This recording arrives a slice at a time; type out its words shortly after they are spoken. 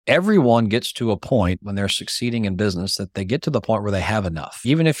Everyone gets to a point when they're succeeding in business that they get to the point where they have enough.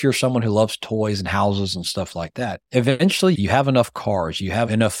 Even if you're someone who loves toys and houses and stuff like that, eventually you have enough cars, you have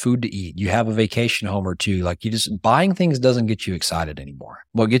enough food to eat, you have a vacation home or two. Like you just buying things doesn't get you excited anymore.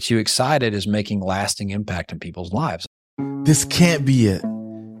 What gets you excited is making lasting impact in people's lives. This can't be it.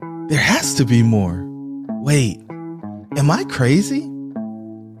 There has to be more. Wait, am I crazy?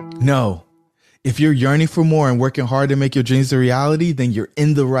 No. If you're yearning for more and working hard to make your dreams a reality, then you're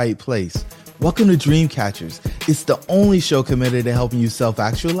in the right place. Welcome to Dream Catchers. It's the only show committed to helping you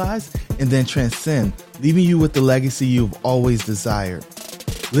self-actualize and then transcend, leaving you with the legacy you've always desired.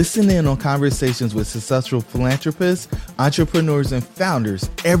 Listen in on conversations with successful philanthropists, entrepreneurs, and founders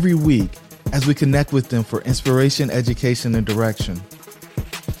every week as we connect with them for inspiration, education, and direction.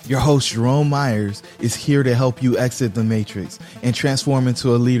 Your host, Jerome Myers, is here to help you exit the matrix and transform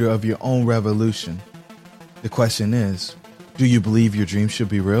into a leader of your own revolution. The question is, do you believe your dreams should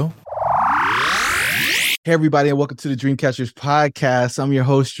be real? Hey, everybody, and welcome to the Dreamcatchers podcast. I'm your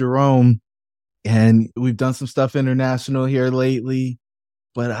host, Jerome, and we've done some stuff international here lately,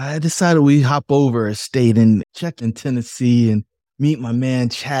 but I decided we hop over a state and check in Tennessee and meet my man,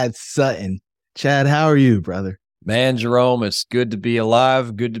 Chad Sutton. Chad, how are you, brother? Man, Jerome, it's good to be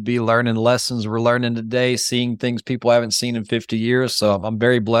alive, good to be learning lessons we're learning today, seeing things people haven't seen in 50 years. So I'm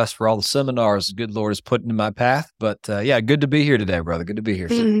very blessed for all the seminars the good Lord is putting in my path. But yeah, good to be here today, brother. Good to be here.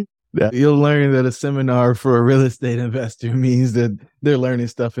 You'll learn that a seminar for a real estate investor means that they're learning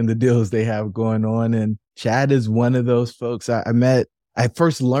stuff in the deals they have going on. And Chad is one of those folks I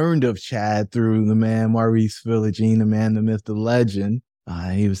first learned of Chad through the man, Maurice Philogene, the man, the myth, the legend.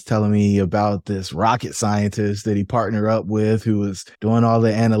 He was telling me about this rocket scientist that he partnered up with who was doing all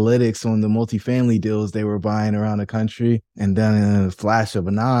the analytics on the multifamily deals they were buying around the country. And then in a flash of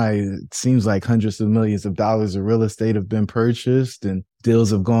an eye, it seems like hundreds of millions of dollars of real estate have been purchased and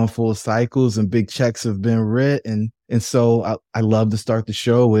deals have gone full cycles and big checks have been written. And so I love to start the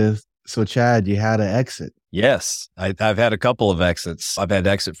show with, so Chad, you had an exit. Yes, I've had a couple of exits. I've had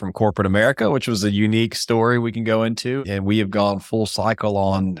exit from corporate America, which was a unique story we can go into. And we have gone full cycle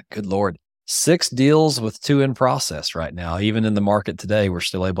on, good Lord, 6 deals with 2 in process right now. Even in the market today, we're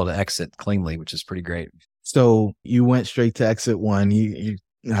still able to exit cleanly, which is pretty great. So you went straight to exit 1. You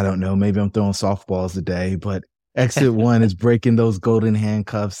I don't know, maybe I'm throwing softballs today, but exit 1 is breaking those golden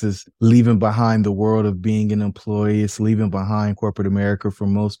handcuffs, is leaving behind the world of being an employee. It's leaving behind corporate America for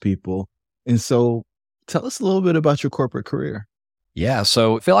most people. And so tell us a little bit about your corporate career. Yeah,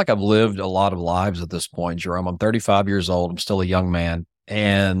 so I feel like I've lived a lot of lives at this point, Jerome. I'm 35 years old. I'm still a young man.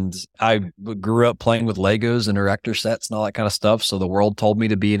 And I grew up playing with Legos and erector sets and all that kind of stuff. So the world told me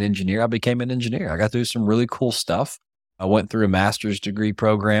to be an engineer. I became an engineer. I got to do some really cool stuff. I went through a master's degree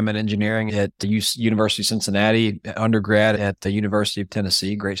program in engineering at the University of Cincinnati, undergrad at the University of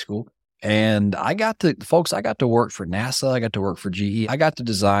Tennessee, great school. And I got to work for NASA. I got to work for GE. I got to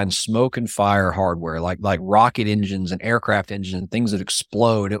design smoke and fire hardware, like rocket engines and aircraft engines, things that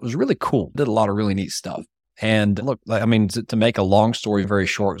explode. It was really cool. Did a lot of really neat stuff. And look, I mean, to make a long story very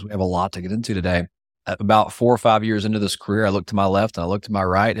short, because we have a lot to get into today, about 4 or 5 years into this career, I looked to my left and I looked to my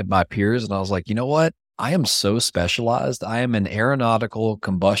right at my peers, and I was like, you know what? I am so specialized. I am an aeronautical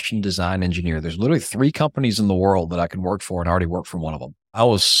combustion design engineer. There's literally 3 companies in the world that I can work for, and I already work for one of them. I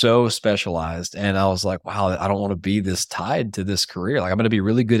was so specialized, and I was like, wow, I don't want to be this tied to this career. Like, I'm going to be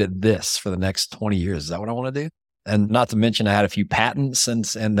really good at this for the next 20 years. Is that what I want to do? And not to mention, I had a few patents, and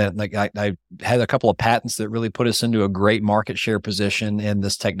then like I had a couple of patents that really put us into a great market share position in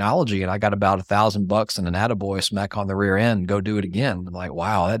this technology. And I got about $1,000 and an attaboy smack on the rear end. Go do it again. I'm like,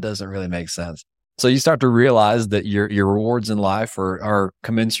 wow, that doesn't really make sense. So you start to realize that your rewards in life are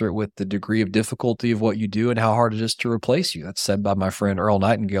commensurate with the degree of difficulty of what you do and how hard it is to replace you. That's said by my friend Earl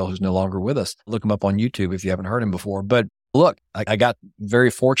Nightingale, who's no longer with us. Look him up on YouTube if you haven't heard him before. But look, I got very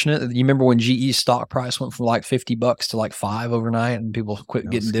fortunate. You remember when GE's stock price went from like $50 to like $5 overnight and people quit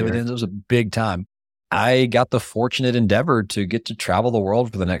getting dividends? It was a big time. I got the fortunate endeavor to get to travel the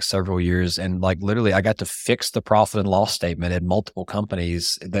world for the next several years. And like literally, I got to fix the profit and loss statement at multiple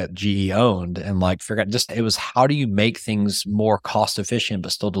companies that GE owned and like figure out it was how do you make things more cost efficient,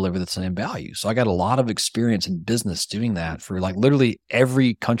 but still deliver the same value. So I got a lot of experience in business doing that for like literally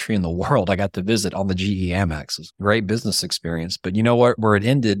every country in the world I got to visit on the GE Amex. It was a great business experience. But you know what, where it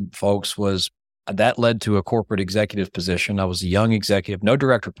ended, folks, was that led to a corporate executive position. I was a young executive, no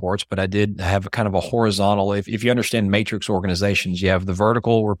direct reports, but I did have a kind of a horizontal. If you understand matrix organizations, you have the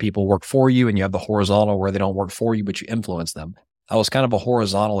vertical where people work for you, and you have the horizontal where they don't work for you, but you influence them. I was kind of a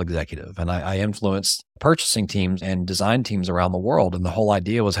horizontal executive, and I influenced purchasing teams and design teams around the world. And the whole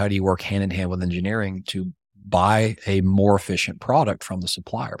idea was, how do you work hand in hand with engineering to buy a more efficient product from the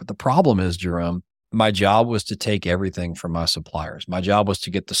supplier. But the problem is, Jerome, my job was to take everything from my suppliers. My job was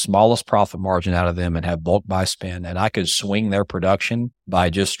to get the smallest profit margin out of them and have bulk buy spend. And I could swing their production by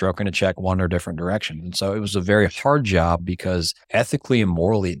just stroking a check one or different direction. And so it was a very hard job because ethically and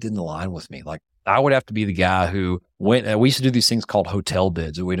morally, it didn't align with me. Like I would have to be the guy who went, we used to do these things called hotel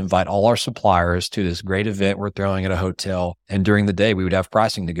bids. We'd invite all our suppliers to this great event we're throwing at a hotel. And during the day, we would have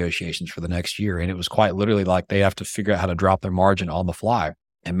pricing negotiations for the next year. And it was quite literally like they have to figure out how to drop their margin on the fly.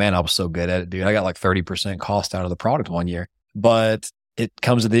 And man, I was so good at it, dude. I got like 30% cost out of the product one year, but it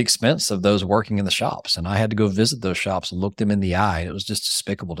comes at the expense of those working in the shops. And I had to go visit those shops and look them in the eye. And it was just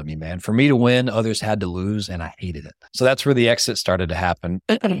despicable to me, man. For me to win, others had to lose, and I hated it. So that's where the exit started to happen.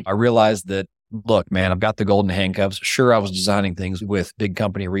 I realized that, look, man, I've got the golden handcuffs. Sure, I was designing things with big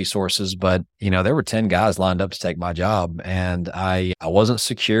company resources, but there were 10 guys lined up to take my job, and I wasn't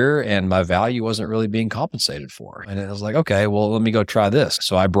secure, and my value wasn't really being compensated for. And it was like, okay, well, let me go try this.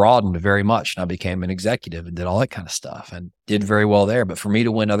 So I broadened very much, and I became an executive and did all that kind of stuff and did very well there. But for me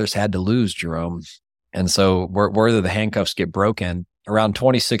to win, others had to lose, Jerome. And so where did the handcuffs get broken? Around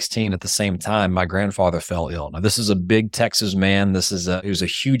 2016, at the same time, my grandfather fell ill. Now, this is a big Texas man. He was a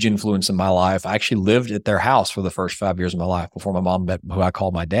huge influence in my life. I actually lived at their house for the first 5 years of my life before my mom met who I call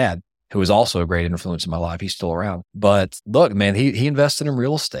my dad, who was also a great influence in my life. He's still around. But look, man, he invested in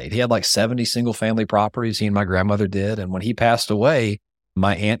real estate. He had like 70 single family properties. He and my grandmother did. And when he passed away,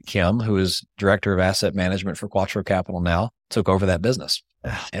 my Aunt Kim, who is director of asset management for Quattro Capital now, took over that business.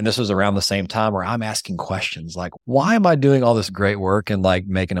 And this was around the same time where I'm asking questions like, why am I doing all this great work and like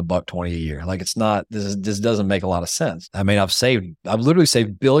making $120 a year? Like this doesn't make a lot of sense. I mean, I've literally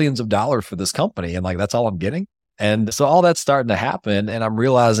saved billions of dollars for this company, and like, that's all I'm getting. And so all that's starting to happen. And I'm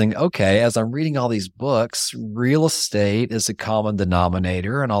realizing, okay, as I'm reading all these books, real estate is a common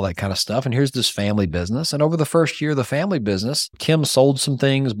denominator and all that kind of stuff. And here's this family business. And over the first year of the family business, Kim sold some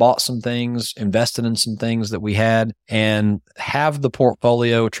things, bought some things, invested in some things that we had, and have the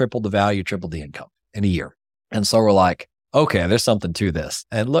portfolio tripled the value, tripled the income in a year. And so we're like, okay, there's something to this.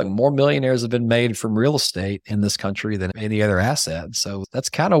 And look, more millionaires have been made from real estate in this country than any other asset. So that's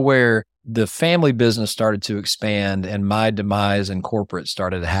kind of where the family business started to expand, and my demise in corporate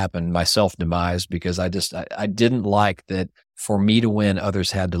started to happen, my self-demise, because I didn't like that for me to win,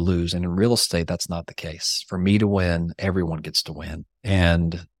 others had to lose. And in real estate, that's not the case. For me to win, everyone gets to win.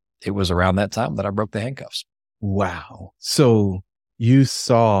 And it was around that time that I broke the handcuffs. Wow. So you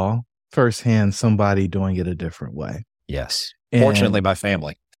saw firsthand somebody doing it a different way. Yes. Fortunately, my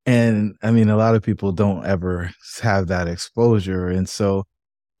family. And I mean, a lot of people don't ever have that exposure. And so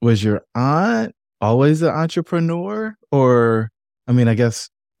was your aunt always an entrepreneur? Or, I mean, I guess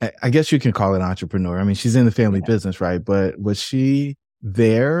you can call it entrepreneur. I mean, she's in the family business, right? But was she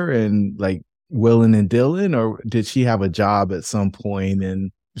there and like willing and dealing, or did she have a job at some point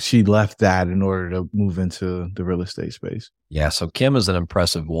and she left that in order to move into the real estate space? Yeah. So Kim is an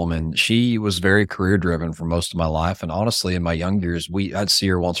impressive woman. She was very career driven for most of my life. And honestly, in my young years, I'd see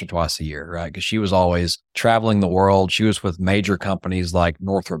her once or twice a year, right? Because she was always traveling the world. She was with major companies like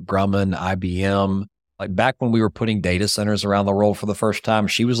Northrop Grumman, IBM. Like back when we were putting data centers around the world for the first time,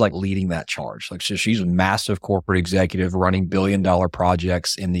 she was like leading that charge. Like, so she's a massive corporate executive running billion-dollar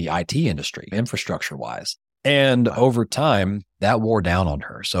projects in the IT industry, infrastructure wise. And over time, that wore down on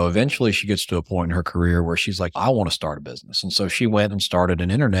her. So eventually she gets to a point in her career where she's like, I want to start a business. And so she went and started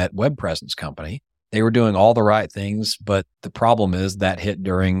an internet web presence company. They were doing all the right things, but the problem is that hit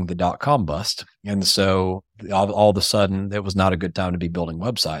during the dot-com bust. And so all of a sudden, it was not a good time to be building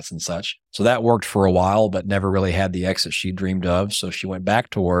websites and such. So that worked for a while, but never really had the exit she dreamed of. So she went back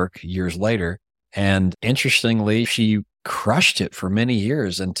to work years later. And interestingly, she crushed it for many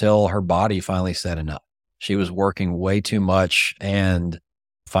years until her body finally said enough. She was working way too much, and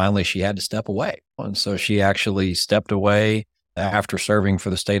finally she had to step away. And so she actually stepped away after serving for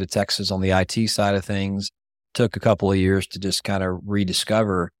the state of Texas on the IT side of things. Took a couple of years to just kind of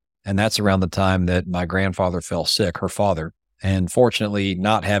rediscover. And that's around the time that my grandfather fell sick, her father. And fortunately,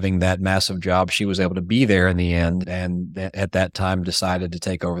 not having that massive job, she was able to be there in the end. And at that time decided to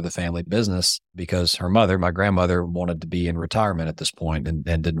take over the family business because her mother, my grandmother, wanted to be in retirement at this point and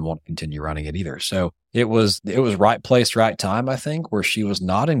didn't want to continue running it either. So it was right place, right time, I think, where she was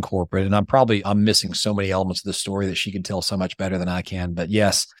not in corporate. And I'm missing so many elements of the story that she could tell so much better than I can. But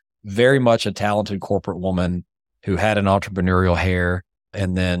yes, very much a talented corporate woman who had an entrepreneurial hair,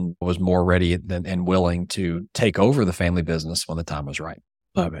 and then was more ready and willing to take over the family business when the time was right.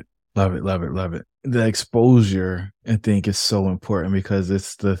 Love it. Love it. Love it. Love it. The exposure, I think, is so important because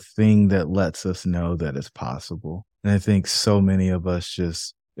it's the thing that lets us know that it's possible. And I think so many of us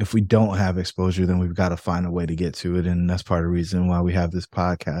just if we don't have exposure, then we've got to find a way to get to it. And that's part of the reason why we have this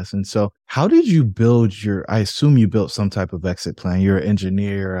podcast. And so how did you build I assume you built some type of exit plan. You're an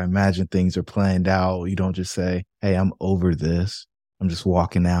engineer. I imagine things are planned out. You don't just say, hey, I'm over this. I'm just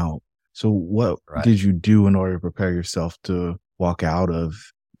walking out. So what did you do in order to prepare yourself to walk out of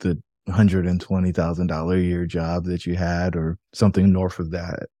the $120,000 a year job that you had or something north of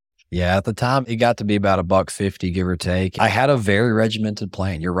that? Yeah, at the time, it got to be about $150, give or take. I had a very regimented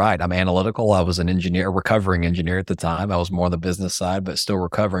plan. You're right. I'm analytical. I was an engineer, a recovering engineer at the time. I was more on the business side, but still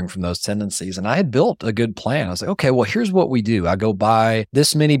recovering from those tendencies. And I had built a good plan. I was like, okay, well, here's what we do. I go buy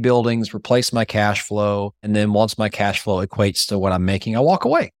this many buildings, replace my cash flow. And then once my cash flow equates to what I'm making, I walk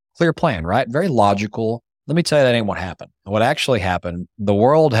away. Clear plan, right? Very logical. Let me tell you, that ain't what happened. What actually happened, the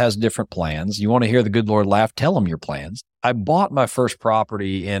world has different plans. You want to hear the good Lord laugh? Tell them your plans. I bought my first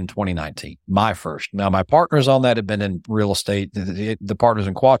property in 2019, my first. Now, my partners on that had been in real estate. The partners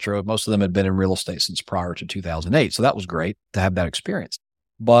in Quattro, most of them had been in real estate since prior to 2008. So that was great to have that experience.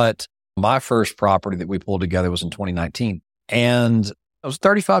 But my first property that we pulled together was in 2019. And it was a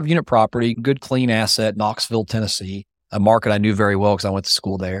 35-unit property, good, clean asset, Knoxville, Tennessee, a market I knew very well because I went to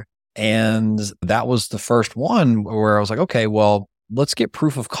school there. And that was the first one where I was like, okay, well, let's get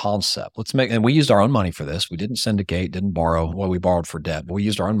proof of concept. And we used our own money for this. We didn't syndicate, didn't borrow. Well, we borrowed for debt, but we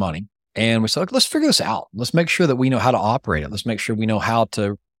used our own money. And we said, let's figure this out. Let's make sure that we know how to operate it. Let's make sure we know how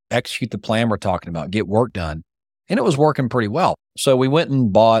to execute the plan we're talking about, get work done. And it was working pretty well. So we went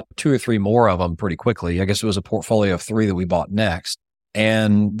and bought 2 or 3 more of them pretty quickly. I guess it was a portfolio of 3 that we bought next.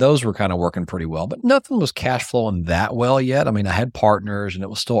 And those were kind of working pretty well, but nothing was cash flowing that well yet. I mean, I had partners and it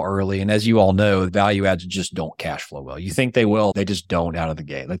was still early. And as you all know, value adds just don't cash flow well. You think they will, they just don't out of the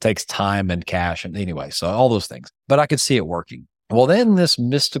gate. It takes time and cash. And anyway, so all those things, but I could see it working. Well, then this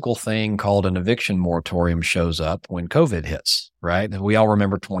mystical thing called an eviction moratorium shows up when COVID hits, right? And we all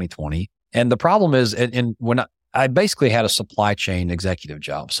remember 2020. And the problem is, and when I basically had a supply chain executive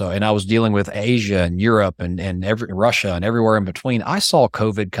job. So, and I was dealing with Asia and Europe and Russia and everywhere in between. I saw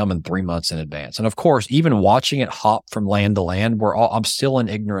COVID coming 3 months in advance. And of course, even watching it hop from land to land, I'm still in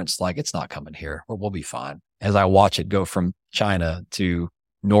ignorance. Like, it's not coming here, or we'll be fine. As I watch it go from China to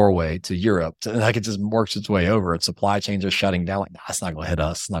Norway to Europe, like it just works its way over. And supply chains are shutting down. Like, nah, it's not going to hit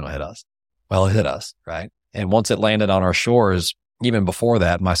us. It's not going to hit us. Well, it hit us, right? And once it landed on our shores, even before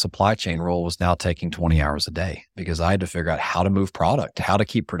that, my supply chain role was now taking 20 hours a day because I had to figure out how to move product, how to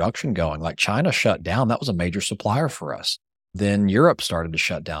keep production going. Like China shut down. That was a major supplier for us. Then Europe started to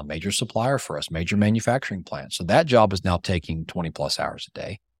shut down, major supplier for us, major manufacturing plant. So that job is now taking 20 plus hours a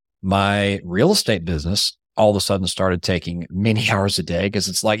day. My real estate business all of a sudden started taking many hours a day because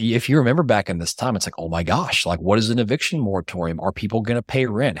it's like, if you remember back in this time, it's like, oh my gosh, like what is an eviction moratorium? Are people going to pay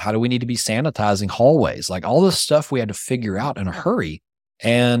rent? How do we need to be sanitizing hallways? Like all this stuff we had to figure out in a hurry.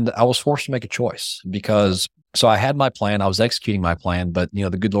 And I was forced to make a choice so I had my plan, I was executing my plan, but the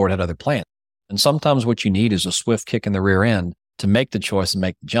good Lord had other plans. And sometimes what you need is a swift kick in the rear end to make the choice and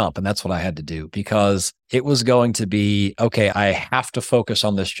make the jump. And that's what I had to do because it was going to be, okay, I have to focus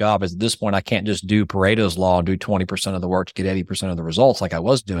on this job. At this point, I can't just do Pareto's law and do 20% of the work to get 80% of the results like I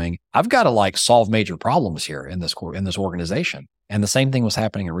was doing. I've got to solve major problems here in this organization. And the same thing was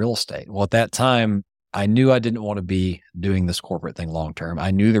happening in real estate. Well, at that time, I knew I didn't want to be doing this corporate thing long-term. I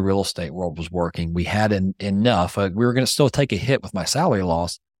knew the real estate world was working. We had enough. We were going to still take a hit with my salary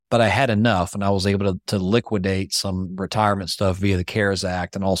loss, but I had enough and I was able to liquidate some retirement stuff via the CARES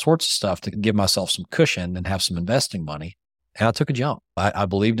Act and all sorts of stuff to give myself some cushion and have some investing money. And I took a jump. I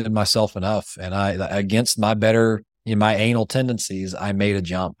believed in myself enough. And against my my anal tendencies, I made a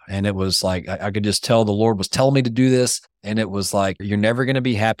jump. And it was like, I could just tell the Lord was telling me to do this. And it was like, you're never going to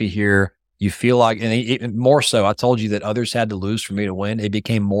be happy here. You feel like, and more so, I told you that others had to lose for me to win. It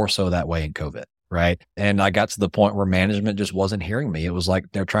became more so that way in COVID. Right. And I got to the point where management just wasn't hearing me. It was like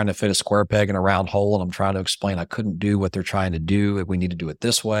they're trying to fit a square peg in a round hole. And I'm trying to explain I couldn't do what they're trying to do. We need to do it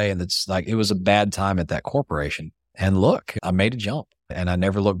this way. And it's like, it was a bad time at that corporation. And look, I made a jump and I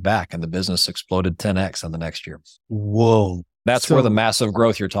never looked back and the business exploded 10X in the next year. Whoa. That's where the massive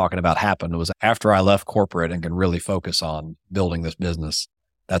growth you're talking about happened. It was after I left corporate and could really focus on building this business.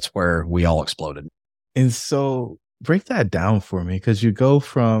 That's where we all exploded. And so break that down for me because you go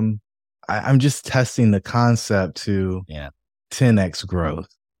from, I'm just testing the concept to 10X growth.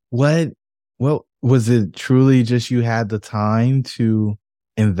 What was it truly just you had the time to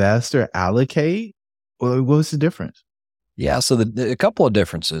invest or allocate? Or what was the difference? Yeah. So a couple of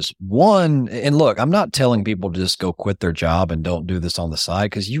differences. One, and look, I'm not telling people to just go quit their job and don't do this on the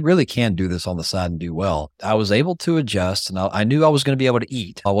side because you really can do this on the side and do well. I was able to adjust and I knew I was going to be able to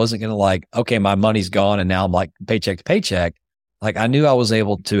eat. I wasn't going to okay, my money's gone and now I'm like paycheck to paycheck. Like I knew I was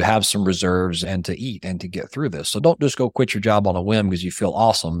able to have some reserves and to eat and to get through this. So don't just go quit your job on a whim because you feel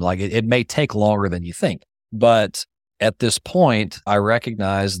awesome. Like it may take longer than you think. But at this point, I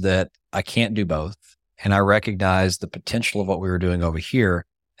recognize that I can't do both. And I recognize the potential of what we were doing over here.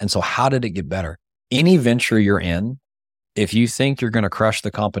 And so how did it get better? Any venture you're in, if you think you're going to crush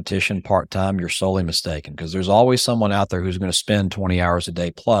the competition part-time, you're solely mistaken because there's always someone out there who's going to spend 20 hours a day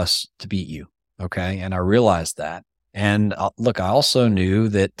plus to beat you. Okay. And I realized that. And look, I also knew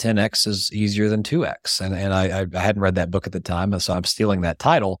that 10X is easier than 2X. And I hadn't read that book at the time, so I'm stealing that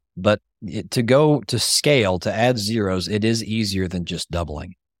title. But to go to scale, to add zeros, it is easier than just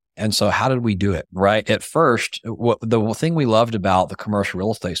doubling. And so how did we do it? Right. At first, the thing we loved about the commercial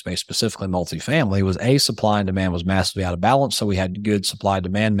real estate space, specifically multifamily, was supply and demand was massively out of balance. So we had good supply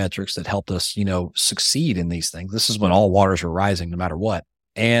demand metrics that helped us, succeed in these things. This is when all waters were rising, no matter what.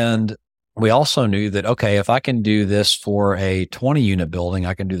 And we also knew that, okay, if I can do this for a 20 unit building,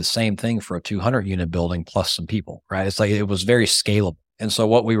 I can do the same thing for a 200 unit building plus some people, right? It's like, it was very scalable. And so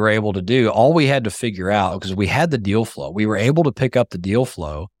what we were able to do, all we had to figure out, because we had the deal flow, we were able to pick up the deal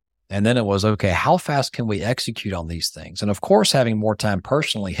flow. And then it was, okay, how fast can we execute on these things? And of course, having more time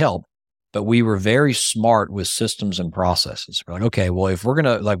personally helped, but we were very smart with systems and processes. We're like, okay, well, if we're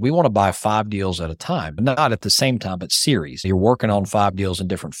going to, we want to buy 5 deals at a time, but not at the same time, but series. You're working on 5 deals in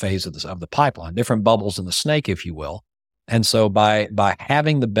different phases of the pipeline, different bubbles in the snake, if you will. And so by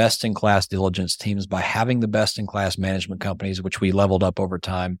having the best-in-class diligence teams, by having the best-in-class management companies, which we leveled up over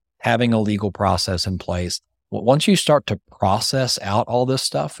time, having a legal process in place, once you start to process out all this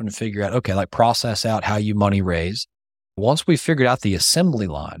stuff and figure out, okay, process out how you money raise, once we figured out the assembly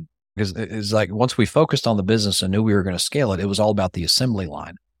line, because it's like once we focused on the business and knew we were going to scale it, it was all about the assembly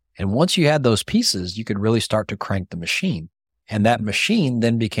line. And once you had those pieces, you could really start to crank the machine. And that machine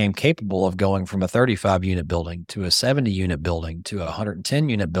then became capable of going from a 35 unit building to a 70 unit building to a 110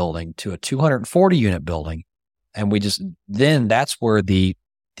 unit building to a 240 unit building. And then that's where the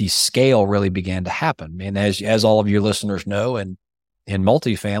scale really began to happen. And as all of your listeners know, and in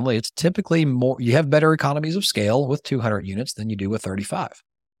multifamily, it's typically more, you have better economies of scale with 200 units than you do with 35.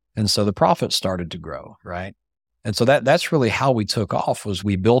 And so the profits started to grow, right? And so that's really how we took off, was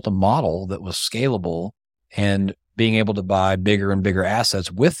we built a model that was scalable, and being able to buy bigger and bigger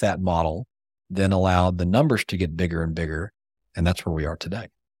assets with that model then allowed the numbers to get bigger and bigger. And that's where we are today.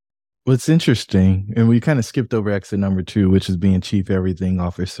 What's interesting, and we kind of skipped over exit number 2, which is being Chief Everything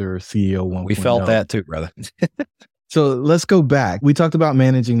Officer, CEO 1.0. We felt that too, brother. So let's go back. We talked about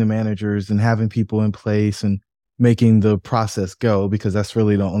managing the managers and having people in place and making the process go, because that's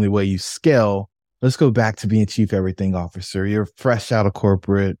really the only way you scale. Let's go back to being Chief Everything Officer. You're fresh out of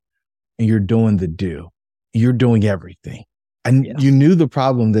corporate and you're doing the do. You're doing everything. And Yeah. You knew the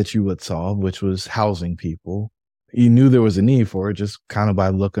problem that you would solve, which was housing people. You knew there was a need for it just kind of by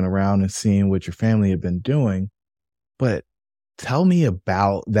looking around and seeing what your family had been doing. But tell me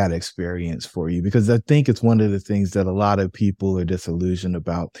about that experience for you, because I think it's one of the things that a lot of people are disillusioned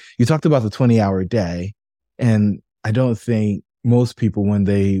about. You talked about the 20-hour day, and I don't think most people, when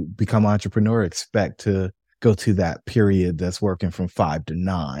they become entrepreneur, expect to go to that period that's working from 5 to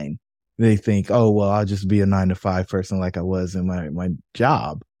 9. They think, oh, well, I'll just be a 9 to 5 person like I was in my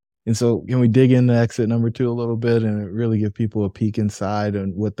job. And so can we dig into exit number 2 a little bit and really give people a peek inside on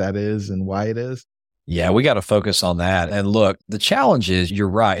what that is and why it is? Yeah, we got to focus on that. And look, the challenge is, you're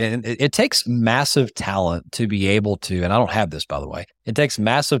right. And it takes massive talent to be able to, and I don't have this, by the way, it takes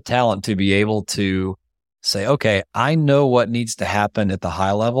massive talent to be able to say, okay, I know what needs to happen at the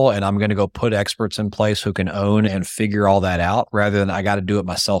high level, and I'm going to go put experts in place who can own and figure all that out, rather than I got to do it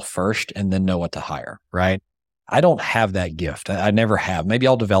myself first and then know what to hire, right? I don't have that gift. I never have. Maybe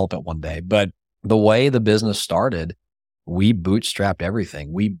I'll develop it one day. But the way the business started, we bootstrapped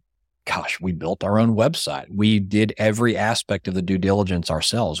everything. We built our own website. We did every aspect of the due diligence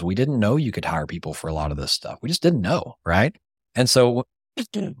ourselves. We didn't know you could hire people for a lot of this stuff. We just didn't know, right? And so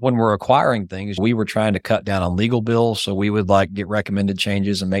when we're acquiring things, we were trying to cut down on legal bills. So we would get recommended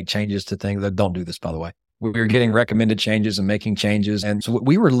changes and make changes to things that don't do this, by the way. We were getting recommended changes and making changes. And so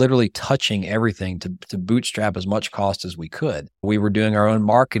we were literally touching everything to bootstrap as much cost as we could. We were doing our own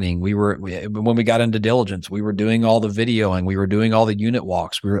marketing. When we got into diligence, we were doing all the videoing. We were doing all the unit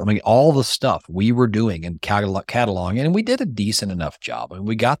walks. All the stuff we were doing and cataloging. And we did a decent enough job. And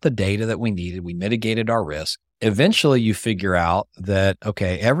we got the data that we needed. We mitigated our risk. Eventually you figure out that,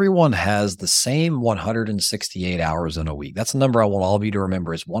 okay, everyone has the same 168 hours in a week. That's the number I want all of you to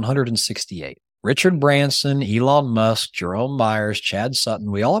remember, is 168. Richard Branson, Elon Musk, Jerome Myers, Chad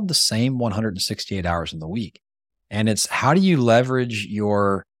Sutton, we all have the same 168 hours in the week. And it's, how do you leverage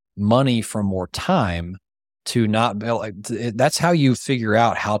your money for more time to not be like, that's how you figure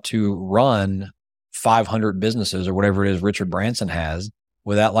out how to run 500 businesses or whatever it is Richard Branson has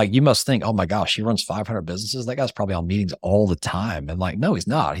without like, you must think, oh my gosh, he runs 500 businesses. That guy's probably on meetings all the time. And like, no, he's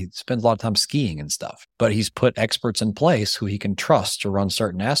not. He spends a lot of time skiing and stuff, but he's put experts in place who he can trust to run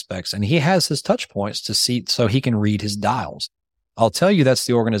certain aspects. And he has his touch points to see so he can read his dials. I'll tell you that's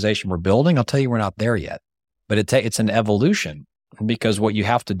the organization we're building. I'll tell you we're not there yet, but it's an evolution because what you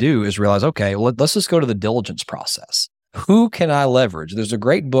have to do is realize, okay, let's just go to the diligence process. Who can I leverage? There's a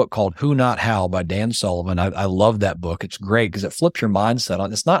great book called Who Not How by Dan Sullivan. I love that book. It's great because it flips your mindset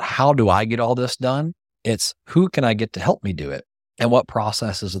on. It's not how do I get all this done? It's who can I get to help me do it? And what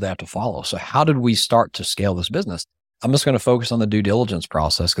processes do they have to follow? So how did we start to scale this business? I'm just going to focus on the due diligence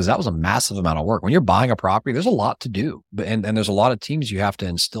process because that was a massive amount of work. When you're buying a property, there's a lot to do, and there's a lot of teams you have to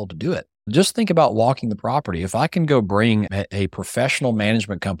instill to do it. Just think about walking the property. If I can go bring a professional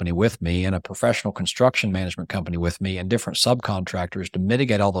management company with me and a professional construction management company with me and different subcontractors to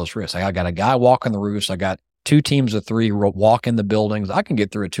mitigate all those risks. I got a guy walking the roofs. I got 2 teams of 3 walking the buildings. I can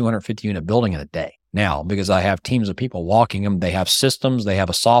get through a 250 unit building in a day now because I have teams of people walking them. They have systems. They have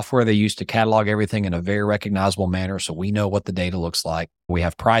a software they use to catalog everything in a very recognizable manner. So we know what the data looks like. We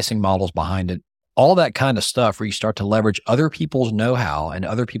have pricing models behind it. All that kind of stuff where you start to leverage other people's know-how and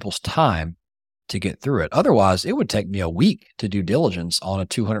other people's time to get through it. Otherwise, it would take me a week to do diligence on a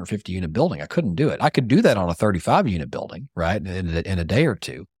 250 unit building. I couldn't do it. I could do that on a 35 unit building, right? In a day or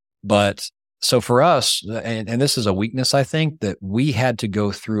two. But so for us, and this is a weakness, I think, that we had to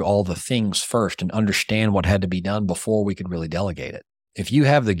go through all the things first and understand what had to be done before we could really delegate it. If you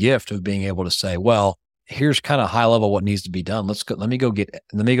have the gift of being able to say, well, here's kind of high level what needs to be done. Let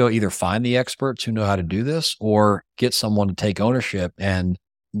me go either find the experts who know how to do this or get someone to take ownership and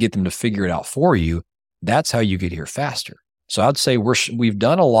get them to figure it out for you. That's how you get here faster. So I'd say we've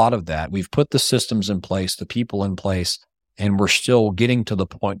done a lot of that. We've put the systems in place, the people in place, and we're still getting to the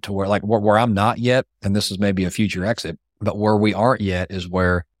point to where I'm not yet. And this is maybe a future exit, but where we aren't yet is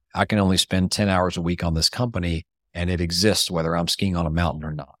where I can only spend 10 hours a week on this company and it exists whether I'm skiing on a mountain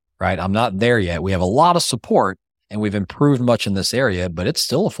or not. Right? I'm not there yet. We have a lot of support and we've improved much in this area, but it's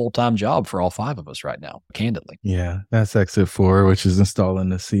still a full-time job for all 5 of us right now, candidly. Yeah, that's exit 4, which is installing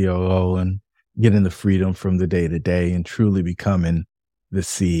the COO and getting the freedom from the day-to-day and truly becoming the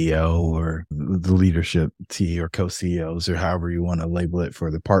CEO or the leadership team or co-CEOs or however you want to label it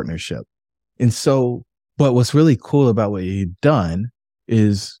for the partnership. And so, but what's really cool about what you've done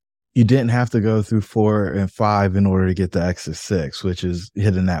is you didn't have to go through 4 and 5 in order to get the exit 6, which is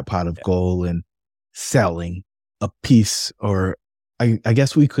hitting that pot of gold and selling a piece, or I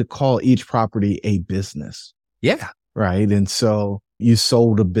guess we could call each property a business. Yeah. Right. And so you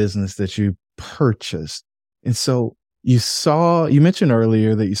sold a business that you purchased. And so you mentioned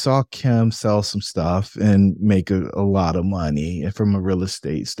earlier that you saw Kim sell some stuff and make a lot of money from a real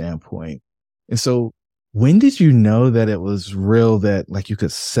estate standpoint. And so when did you know that it was real, that like you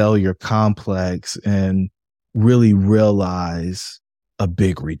could sell your complex and really realize a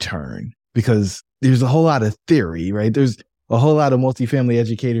big return? Because there's a whole lot of theory, right? There's a whole lot of multifamily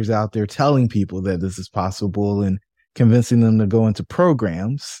educators out there telling people that this is possible and convincing them to go into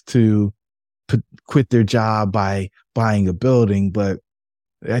programs to quit their job by buying a building. But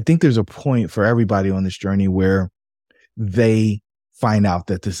I think there's a point for everybody on this journey where they find out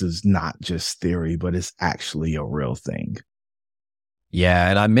that this is not just theory, but it's actually a real thing. Yeah.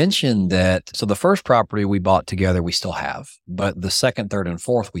 And I mentioned that. So the first property we bought together, we still have, but the second, third, and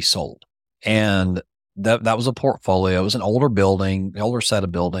fourth, we sold. And that was a portfolio. It was an older building, older set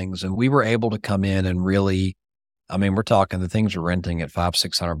of buildings. And we were able to come in and really, I mean, we're talking the things are renting at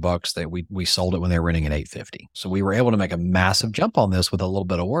 $500-$600 that we sold it when they were renting at $850. So we were able to make a massive jump on this with a little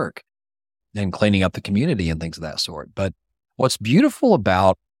bit of work and cleaning up the community and things of that sort. But what's beautiful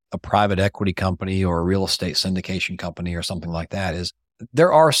about a private equity company or a real estate syndication company or something like that is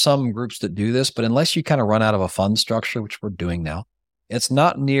there are some groups that do this, but unless you kind of run out of a fund structure, which we're doing now, it's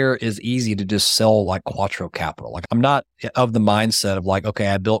not near as easy to just sell like Quattro Capital. Like I'm not of the mindset of like, okay,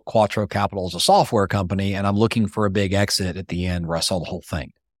 I built Quattro Capital as a software company and I'm looking for a big exit at the end where I sell the whole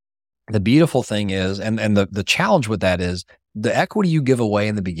thing. The beautiful thing is, and the challenge with that is the equity you give away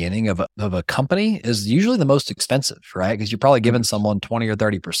in the beginning of a company is usually the most expensive, right? Because you're probably giving someone 20 or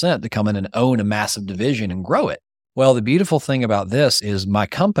 30% to come in and own a massive division and grow it. Well, the beautiful thing about this is my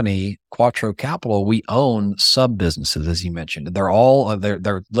company, Quattro Capital, we own sub businesses, as you mentioned. They're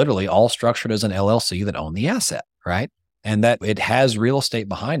literally all structured as an LLC that own the asset, right? And that it has real estate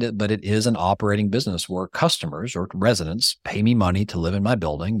behind it, but it is an operating business where customers or residents pay me money to live in my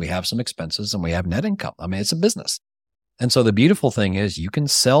building. We have some expenses and we have net income. I mean, it's a business. And so the beautiful thing is you can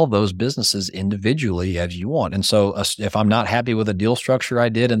sell those businesses individually as you want. And so if I'm not happy with the deal structure I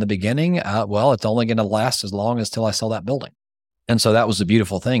did in the beginning, well, it's only going to last as long as till I sell that building. And so that was the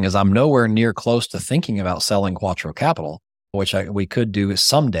beautiful thing is I'm nowhere near close to thinking about selling Quattro Capital, which we could do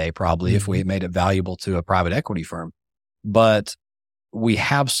someday probably if we made it valuable to a private equity firm. But we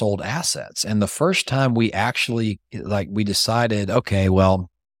have sold assets. And the first time we actually we decided, okay, well,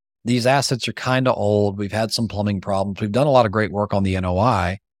 these assets are kind of old. We've had some plumbing problems. We've done a lot of great work on the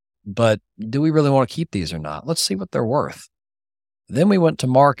NOI, but do we really want to keep these or not? Let's see what they're worth. Then we went to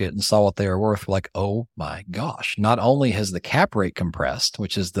market and saw what they were worth. We're like, oh my gosh, not only has the cap rate compressed,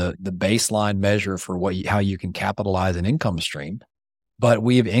 which is the baseline measure for how you can capitalize an income stream, but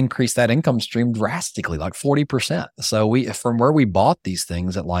we've increased that income stream drastically, like 40%. So from where we bought these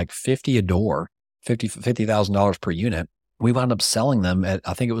things at like 50 a door, $50,000 per unit, we wound up selling them at,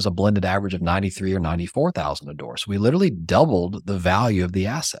 I think it was a blended average of 93 or 94,000 a door. So we literally doubled the value of the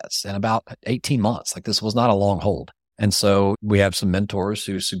assets in about 18 months. Like this was not a long hold. And so we have some mentors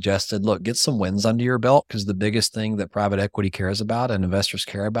who suggested, look, get some wins under your belt, because the biggest thing that private equity cares about and investors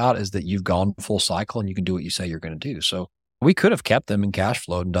care about is that you've gone full cycle and you can do what you say you're going to do. So we could have kept them in cash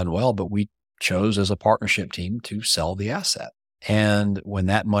flow and done well, but we chose as a partnership team to sell the asset. And when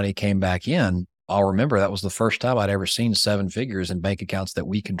that money came back in, I'll remember that was the first time I'd ever seen seven figures in bank accounts that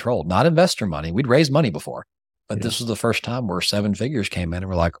we controlled, not investor money. We'd raised money before, but this was the first time where seven figures came in and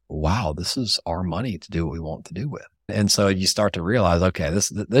we're like, wow, this is our money to do what we want to do with. And so you start to realize, okay,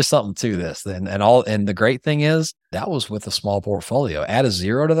 there's something to this. And the great thing is that was with a small portfolio. Add a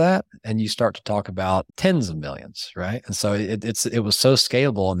zero to that, and you start to talk about tens of millions, right? And so it was so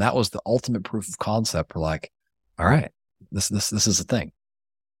scalable, and that was the ultimate proof of concept. We're like, all right, this is a thing.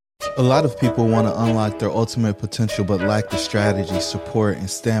 A lot of people want to unlock their ultimate potential, but lack the strategy, support, and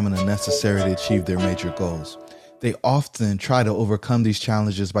stamina necessary to achieve their major goals. They often try to overcome these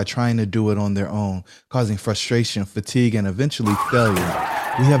challenges by trying to do it on their own, causing frustration, fatigue, and eventually failure.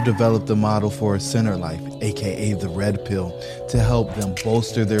 We have developed a model for a center life, aka the red pill, to help them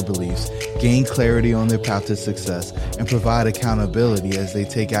bolster their beliefs, gain clarity on their path to success, and provide accountability as they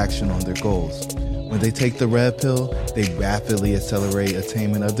take action on their goals. When they take the red pill, they rapidly accelerate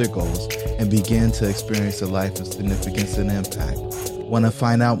attainment of their goals and begin to experience a life of significance and impact. Want to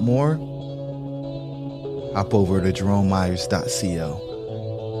find out more? Hop over to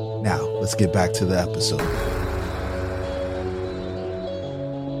jeromemyers.co. Now, let's get back to the episode.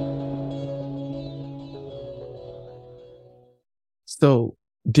 So,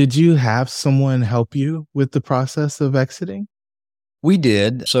 did you have someone help you with the process of exiting? We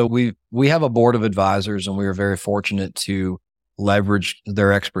did. So we have a board of advisors, and we were very fortunate to leverage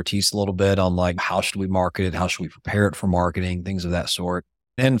their expertise a little bit on like, how should we market it? How should we prepare it for marketing? Things of that sort.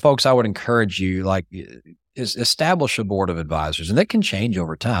 And folks, I would encourage you, establish a board of advisors, and that can change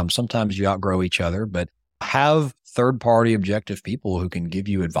over time. Sometimes you outgrow each other, but have third-party objective people who can give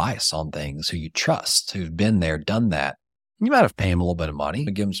you advice on things, who you trust, who've been there, done that. You might have to pay them a little bit of money,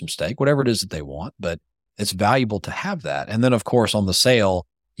 give them some stake, whatever it is that they want, but it's valuable to have that. And then, of course, on the sale,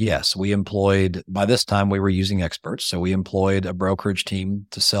 yes, by this time we were using experts. So we employed a brokerage team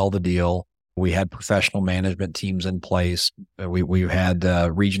to sell the deal. We had professional management teams in place. We had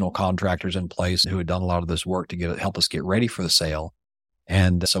regional contractors in place who had done a lot of this work to help us get ready for the sale.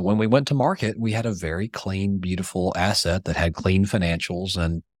 And so when we went to market, we had a very clean, beautiful asset that had clean financials.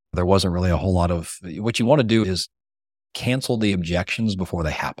 And there wasn't really a whole lot of, what you want to do is cancel the objections before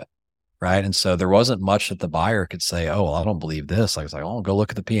they happen. Right. And so there wasn't much that the buyer could say, oh, well, I don't believe this. I was like, oh, go look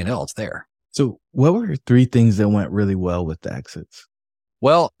at the P&L. It's there. So what were three things that went really well with the exits?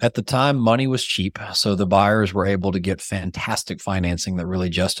 Well, at the time, money was cheap. So the buyers were able to get fantastic financing that really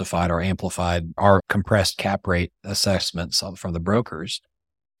justified or amplified our compressed cap rate assessments from the brokers.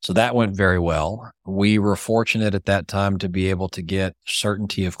 So that went very well. We were fortunate at that time to be able to get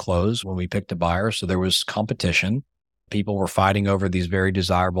certainty of close when we picked a buyer. So there was competition. People were fighting over these very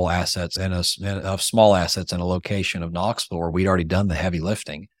desirable assets of small assets in a location of Knoxville where we'd already done the heavy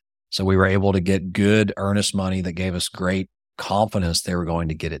lifting. So we were able to get good earnest money that gave us great confidence they were going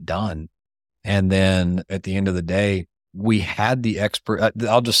to get it done. And then at the end of the day, we had the expert,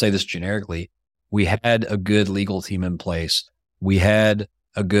 I'll just say this generically, we had a good legal team in place. We had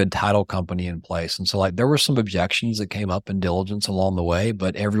a good title company in place. And so there were some objections that came up in diligence along the way,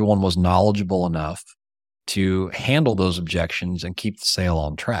 but everyone was knowledgeable enough to handle those objections and keep the sale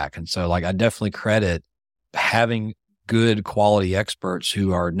on track. And so I definitely credit having good quality experts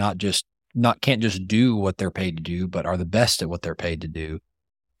who are can't just do what they're paid to do, but are the best at what they're paid to do.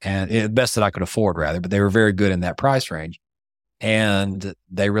 And the best that I could afford rather, but they were very good in that price range. And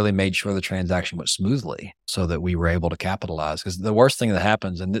they really made sure the transaction went smoothly so that we were able to capitalize. Because the worst thing that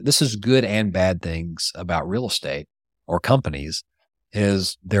happens, and this is good and bad things about real estate or companies,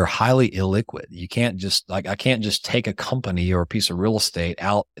 is they're highly illiquid. You can't just I can't just take a company or a piece of real estate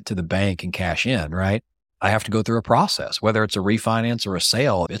out to the bank and cash in, right? I have to go through a process, whether it's a refinance or a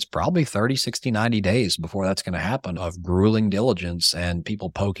sale. It's probably 30, 60, 90 days before that's going to happen of grueling diligence and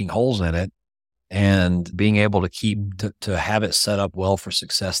people poking holes in it. And being able to have it set up well for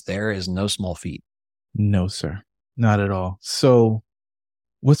success there is no small feat. No, sir. Not at all. So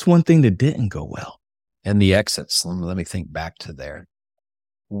what's one thing that didn't go well? And the exits, let me think back to there.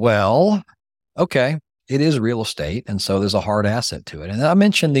 Well, okay, it is real estate. And so there's a hard asset to it. And I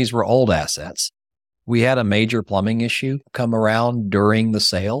mentioned these were old assets. We had a major plumbing issue come around during the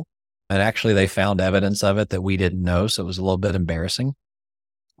sale. And actually, they found evidence of it that we didn't know. So it was a little bit embarrassing.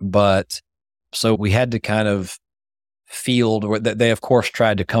 But so we had to kind of field, or they, of course,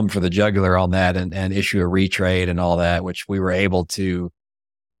 tried to come for the jugular on that and issue a retrade and all that, which we were able to,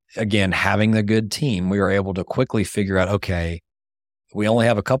 again, having the good team, we were able to quickly figure out, okay, we only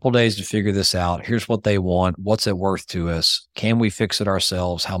have a couple days to figure this out. Here's what they want. What's it worth to us? Can we fix it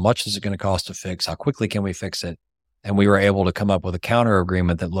ourselves? How much is it going to cost to fix? How quickly can we fix it? And we were able to come up with a counter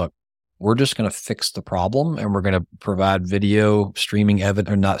agreement that, look, we're just going to fix the problem and we're going to provide video streaming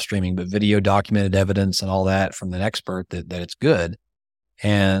evidence, or not streaming, but video documented evidence and all that from an expert that it's good.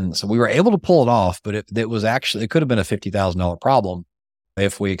 And so we were able to pull it off, but it was actually, it could have been a $50,000 problem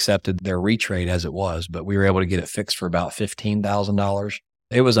if we accepted their retrade as it was, but we were able to get it fixed for about $15,000.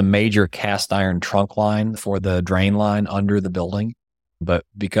 It was a major cast iron trunk line for the drain line under the building. But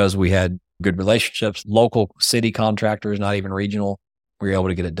because we had good relationships, local city contractors, not even regional, we were able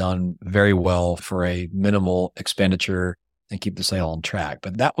to get it done very well for a minimal expenditure and keep the sale on track.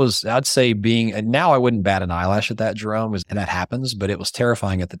 But that was, I'd say, and now I wouldn't bat an eyelash at that, Jerome, and that happens, but it was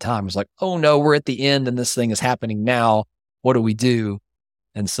terrifying at the time. It was like, oh no, we're at the end and this thing is happening now. What do we do?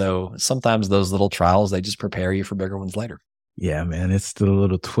 And so sometimes those little trials, they just prepare you for bigger ones later. Yeah, man. It's the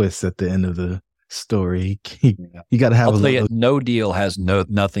little twist at the end of the story. You got to have no deal has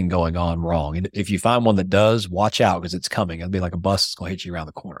nothing going on wrong. And if you find one that does, watch out because it's coming. It'll be like a bus that's going to hit you around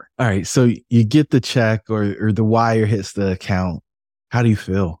the corner. All right. So you get the check or the wire hits the account. How do you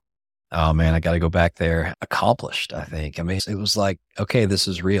feel? Oh man, I got to go back there. Accomplished, I think. I mean, it was like, okay, this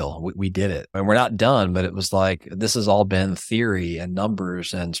is real. We did it. And we're not done, but it was like, this has all been theory and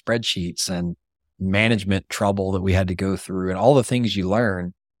numbers and spreadsheets and management trouble that we had to go through and all the things you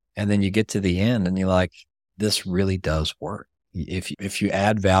learn. And then you get to the end and you're like, this really does work. If you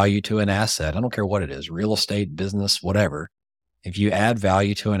add value to an asset, I don't care what it is, real estate, business, whatever. If you add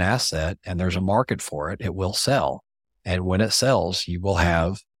value to an asset and there's a market for it, it will sell. And when it sells, you will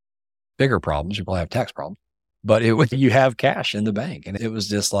have bigger problems. You will have tax problems, but you have cash in the bank. And it was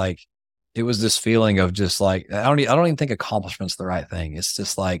just like, it was this feeling of just like, I don't even think accomplishment's the right thing. It's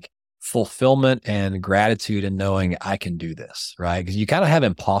just like fulfillment and gratitude and knowing I can do this, right? Because you kind of have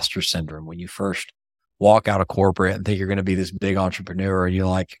imposter syndrome when you first walk out of corporate and think you're going to be this big entrepreneur. And you're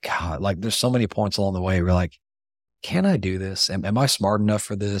like, God, like there's so many points along the way where you're like, can I do this? Am I smart enough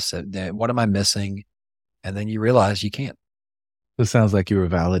for this? What am I missing? And then you realize you can't. It sounds like you were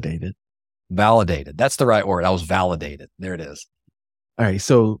validated. Validated. That's the right word. I was validated. There it is. All right.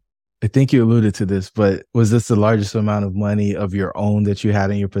 So I think you alluded to this, but was this the largest amount of money of your own that you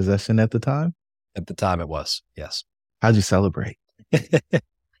had in your possession at the time? At the time it was, yes. How'd you celebrate?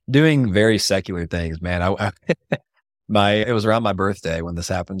 Doing very secular things, man. It was around my birthday when this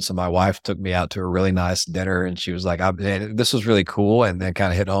happened. So my wife took me out to a really nice dinner and she was like, this was really cool. And then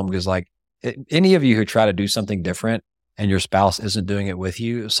kind of hit home because like any of you who try to do something different and your spouse isn't doing it with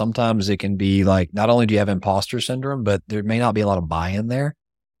you, sometimes it can be like, not only do you have imposter syndrome, but there may not be a lot of buy-in there.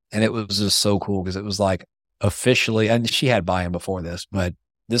 And it was just so cool because it was like officially, and she had buy-in before this, but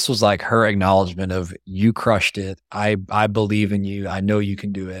this was like her acknowledgement of you crushed it. I believe in you. I know you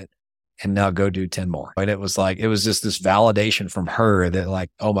can do it. And now go do 10 more. And it was like, it was just this validation from her that like,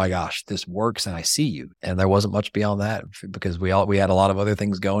 oh my gosh, this works and I see you. And there wasn't much beyond that because we had a lot of other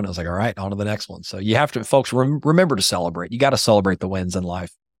things going. I was like, all right, on to the next one. So you have to, folks, remember to celebrate. You got to celebrate the wins in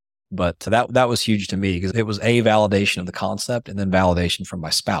life. But that was huge to me because it was a validation of the concept and then validation from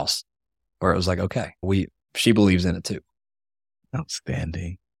my spouse where it was like, okay, she believes in it too.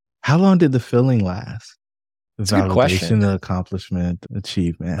 Outstanding. How long did the feeling last? It's a good question. The accomplishment,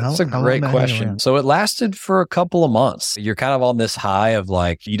 achievement. That's a great question. So it lasted for a couple of months. You're kind of on this high of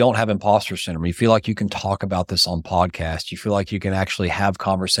like, you don't have imposter syndrome. You feel like you can talk about this on podcasts. You feel like you can actually have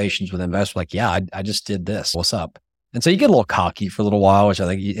conversations with investors like, yeah, I just did this. What's up? And so you get a little cocky for a little while, which I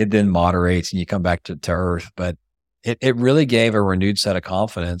think it then moderates and you come back to earth. But it really gave a renewed set of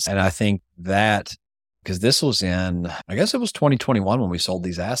confidence. And I think that because this was I guess it was 2021 when we sold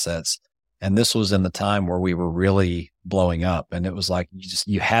these assets. And this was in the time where we were really blowing up. And it was like,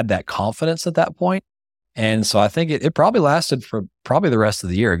 you had that confidence at that point. And so I think it probably lasted for probably the rest of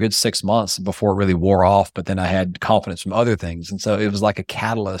the year, a good 6 months before it really wore off. But then I had confidence from other things. And so it was like a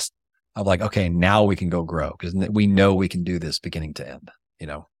catalyst of like, okay, now we can go grow because we know we can do this beginning to end, you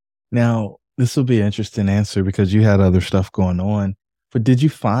know? Now, this will be an interesting answer because you had other stuff going on, but did you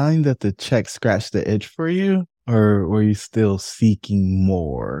find that the check scratched the itch for you, or were you still seeking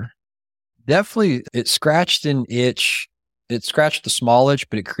more? Definitely, it scratched an itch. It scratched the small itch,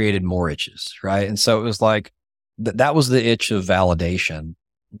 but it created more itches, right? And so it was like that was the itch of validation,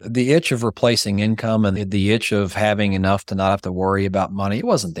 the itch of replacing income, and the itch of having enough to not have to worry about money. It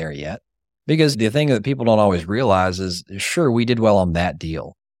wasn't there yet, because the thing that people don't always realize is, sure, we did well on that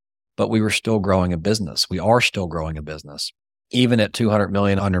deal, but we were still growing a business. We are still growing a business, even at 200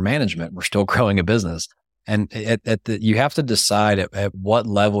 million under management. We're still growing a business. And you have to decide at what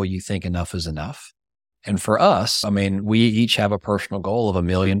level you think enough is enough. And for us, I mean, we each have a personal goal of $1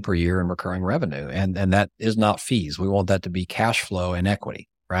 million per year in recurring revenue. And that is not fees. We want that to be cash flow and equity,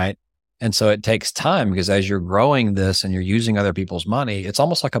 right? And so it takes time, because as you're growing this and you're using other people's money, it's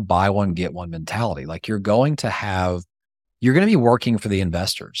almost like a buy one, get one mentality. Like you're going to be working for the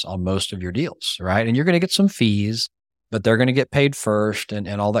investors on most of your deals, right? And you're going to get some fees, but they're going to get paid first and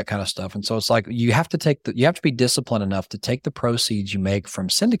all that kind of stuff. And so it's like, you have to be disciplined enough to take the proceeds you make from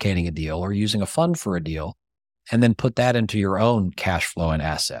syndicating a deal or using a fund for a deal, and then put that into your own cash flow and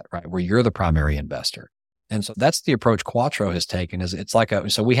asset, right? Where you're the primary investor. And so that's the approach Quattro has taken. Is it's like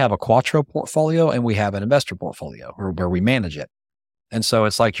so we have a Quattro portfolio and we have an investor portfolio where we manage it. And so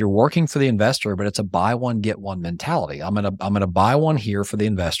it's like you're working for the investor, but it's a buy one, get one mentality. I'm going to buy one here for the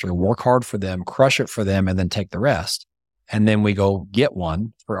investor, work hard for them, crush it for them, and then take the rest. And then we go get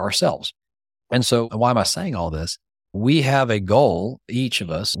one for ourselves. And so why am I saying all this? We have a goal, each of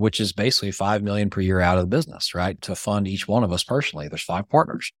us, which is basically 5 million per year out of the business, right? To fund each one of us personally. There's 5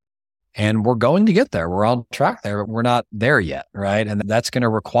 partners. And we're going to get there. We're on track there, but we're not there yet, right? And that's going to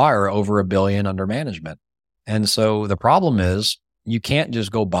require over $1 billion under management. And so the problem is, you can't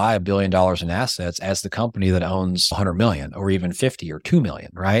just go buy $1 billion in assets as the company that owns 100 million or even 50 or 2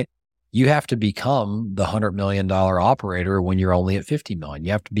 million, right? You have to become the $100 million operator when you're only at 50 million.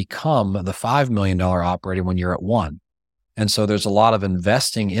 You have to become the $5 million operator when you're at 1. And so there's a lot of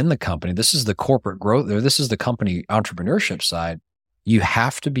investing in the company. This is the corporate growth, or this is the company entrepreneurship side. You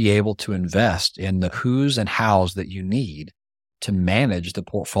have to be able to invest in the who's and how's that you need to manage the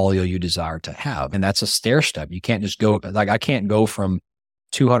portfolio you desire to have. And that's a stair step. You can't just go, like, I can't go from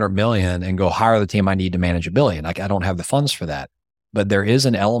 200 million and go hire the team I need to manage $1 billion. Like, I don't have the funds for that. But there is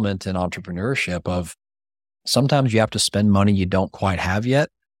an element in entrepreneurship of sometimes you have to spend money you don't quite have yet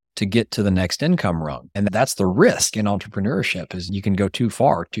to get to the next income rung. And that's the risk in entrepreneurship, is you can go too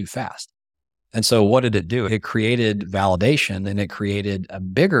far, too fast. And so what did it do? It created validation, and it created a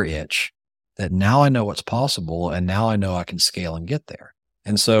bigger itch that now I know what's possible, and now I know I can scale and get there.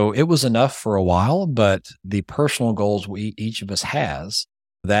 And so it was enough for a while, but the personal goals each of us has,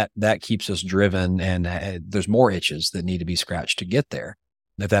 that keeps us driven, and there's more itches that need to be scratched to get there,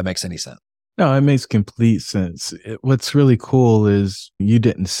 if that makes any sense. No, it makes complete sense. What's really cool is you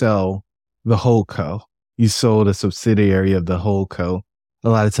didn't sell the whole co. You sold a subsidiary of the whole co. A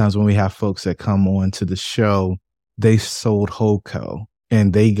lot of times when we have folks that come on to the show, they sold whole co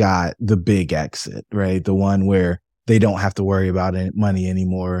and they got the big exit, right? The one where they don't have to worry about money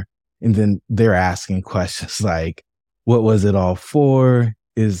anymore. And then they're asking questions like, what was it all for?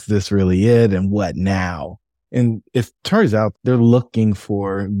 Is this really it? And what now? And it turns out they're looking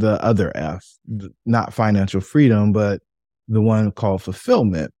for the other F, not financial freedom, but the one called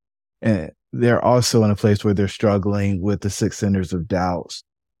fulfillment. And they're also in a place where they're struggling with the 6 centers of doubts,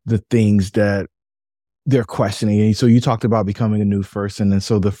 the things that they're questioning. And so you talked about becoming a new person. And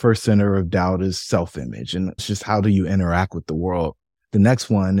so the first center of doubt is self-image. And it's just, how do you interact with the world? The next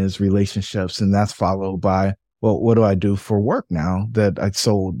one is relationships. And that's followed by, well, what do I do for work now that I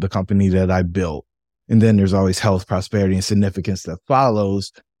sold the company that I built? And then there's always health, prosperity, and significance that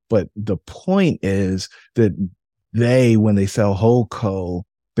follows. But the point is that when they sell whole co,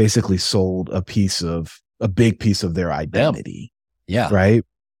 basically sold a big piece of their identity. Yeah. Right.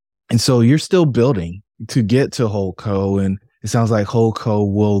 And so you're still building to get to whole co. And it sounds like whole co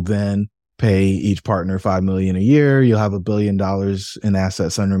will then pay each partner $5 million a year. You'll have $1 billion in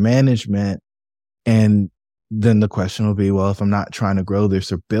assets under management. And then the question will be, well, if I'm not trying to grow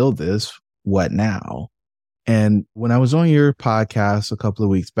this or build this, what now? And when I was on your podcast a couple of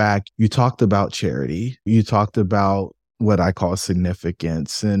weeks back, you talked about charity. You talked about what I call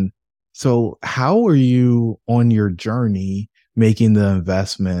significance. And so how are you on your journey making the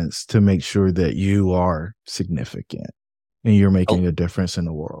investments to make sure that you are significant and you're making a difference in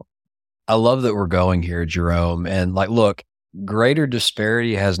the world? I love that we're going here, Jerome. And like, look, greater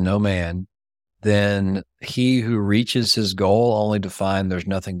disparity has no man than he who reaches his goal only to find there's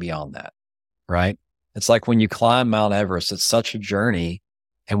nothing beyond that, right? It's like when you climb Mount Everest, it's such a journey.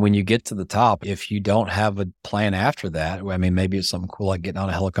 And when you get to the top, if you don't have a plan after that, I mean, maybe it's something cool like getting on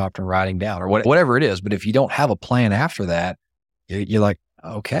a helicopter and riding down or whatever it is. But if you don't have a plan after that, you're like,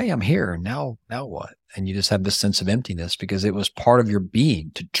 okay, I'm here. Now what? And you just have this sense of emptiness because it was part of your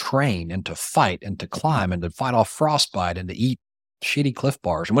being to train and to fight and to climb and to fight off frostbite and to eat shitty Cliff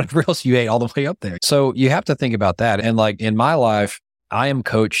Bars and whatever else you ate all the way up there. So you have to think about that. And like in my life, I am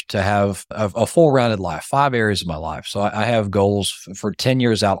coached to have a full rounded life, 5 areas of my life. So I have goals for 10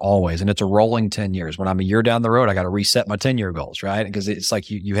 years out always. And it's a rolling 10 years. When I'm a year down the road, I got to reset my 10-year goals, right? Because it's like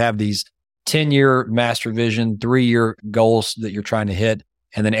you have these 10-year master vision, 3-year goals that you're trying to hit.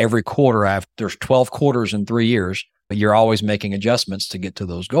 And then every quarter, there's 12 quarters in 3 years, but you're always making adjustments to get to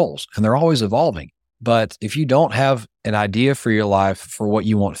those goals. And they're always evolving. But if you don't have an idea for your life, for what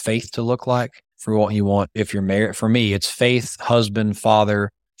you want faith to look like, for what you want, if you're married, for me, it's faith, husband,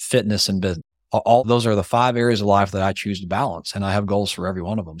 father, fitness, and business. All those are the 5 areas of life that I choose to balance. And I have goals for every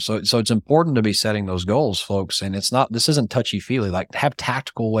one of them. So it's important to be setting those goals, folks. And this isn't touchy feely, like have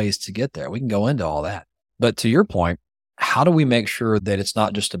tactical ways to get there. We can go into all that. But to your point, how do we make sure that it's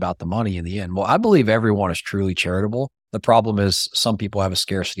not just about the money in the end? Well, I believe everyone is truly charitable. The problem is some people have a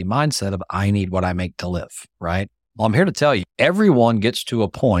scarcity mindset of I need what I make to live, right? Well, I'm here to tell you, everyone gets to a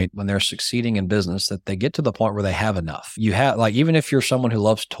point when they're succeeding in business that they get to the point where they have enough. You have, like, even if you're someone who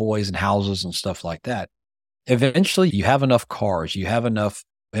loves toys and houses and stuff like that, eventually you have enough cars, you have enough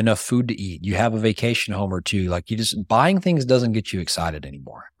food to eat, you have a vacation home or two. Like buying things doesn't get you excited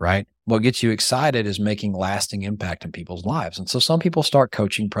anymore, right? What gets you excited is making lasting impact in people's lives. And so some people start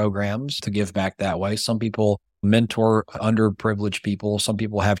coaching programs to give back that way. Some people mentor underprivileged people. Some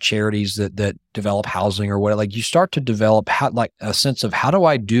people have charities that develop housing or whatever. Like you start to develop a sense of how do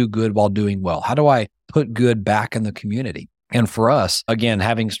I do good while doing well? How do I put good back in the community? And for us, again,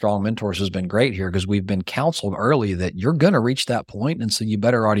 having strong mentors has been great here because we've been counseled early that you're going to reach that point. And so you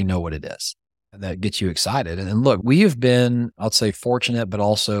better already know what it is that gets you excited. And look, we have been, I'll say fortunate, but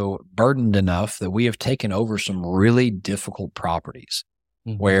also burdened enough that we have taken over some really difficult properties.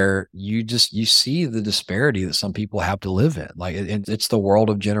 Mm-hmm. Where you see the disparity that some people have to live in. Like it's the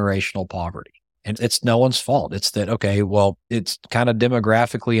world of generational poverty. And it's no one's fault. It's that, okay, well, it's kind of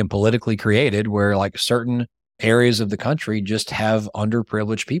demographically and politically created where like certain areas of the country just have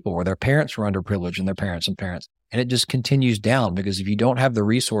underprivileged people where their parents were underprivileged and their parents and parents. And it just continues down because if you don't have the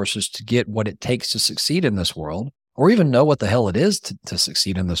resources to get what it takes to succeed in this world, or even know what the hell it is to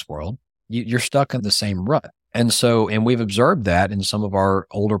succeed in this world, you're stuck in the same rut. And we've observed that in some of our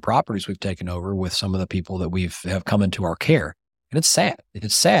older properties we've taken over with some of the people that have come into our care. And it's sad.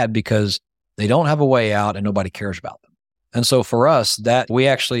 It's sad because they don't have a way out and nobody cares about them. And so for us, that we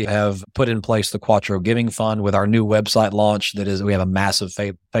actually have put in place the Quattro Giving Fund with our new website launch. We have a massive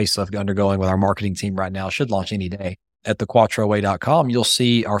facelift undergoing with our marketing team right now. Should launch any day. At thequattroway.com, you'll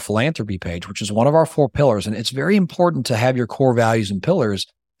see our philanthropy page, which is one of our 4 pillars. And it's very important to have your core values and pillars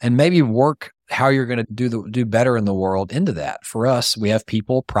and maybe work how you're going to do better in the world into that. For us, we have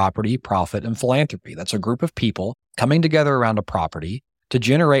people, property, profit, and philanthropy. That's a group of people coming together around a property to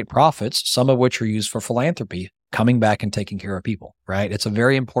generate profits, some of which are used for philanthropy, coming back and taking care of people, right? It's a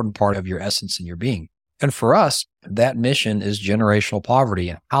very important part of your essence and your being. And for us, that mission is generational poverty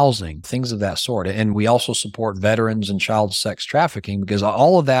and housing, things of that sort. And we also support veterans and child sex trafficking because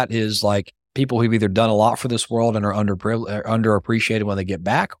all of that is like people who've either done a lot for this world and are underappreciated when they get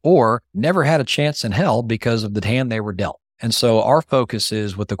back or never had a chance in hell because of the hand they were dealt. And so our focus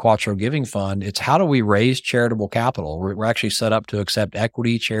is with the Quattro Giving Fund, it's how do we raise charitable capital? We're actually set up to accept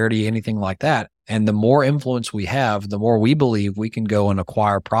equity, charity, anything like that. And the more influence we have, the more we believe we can go and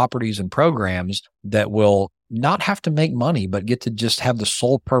acquire properties and programs that will not have to make money, but get to just have the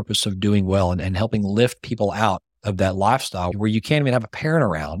sole purpose of doing well and helping lift people out of that lifestyle where you can't even have a parent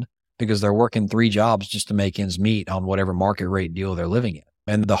around because they're working 3 jobs just to make ends meet on whatever market rate deal they're living in.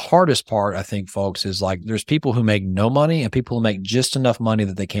 And the hardest part, I think, folks, is like there's people who make no money and people who make just enough money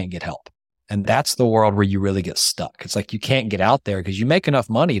that they can't get help. And that's the world where you really get stuck. It's like you can't get out there because you make enough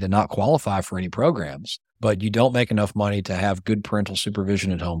money to not qualify for any programs, but you don't make enough money to have good parental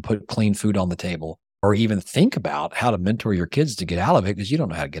supervision at home, put clean food on the table, or even think about how to mentor your kids to get out of it because you don't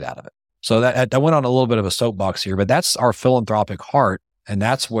know how to get out of it. So that I went on a little bit of a soapbox here, but that's our philanthropic heart. And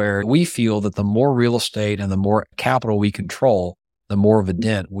that's where we feel that the more real estate and the more capital we control, the more of a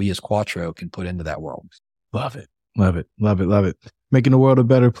dent we as Quattro can put into that world. Love it. Love it. Love it. Love it. Making the world a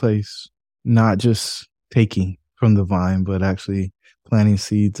better place, not just taking from the vine, but actually planting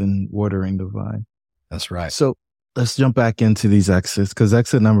seeds and watering the vine. That's right. So let's jump back into these exits, because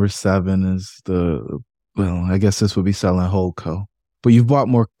exit number 7 is I guess this would be selling Holdco. But you've bought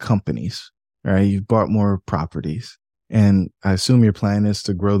more companies, right? You've bought more properties. And I assume your plan is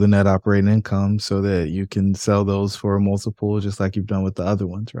to grow the net operating income so that you can sell those for a multiple, just like you've done with the other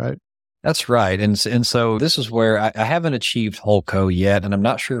ones, right? That's right. And so this is where I haven't achieved Holdco yet, and I'm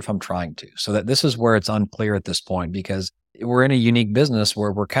not sure if I'm trying to. So that this is where it's unclear at this point, because we're in a unique business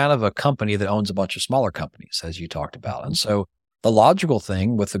where we're kind of a company that owns a bunch of smaller companies, as you talked about. And so the logical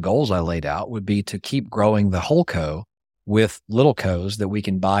thing with the goals I laid out would be to keep growing the Holdco with little co's that we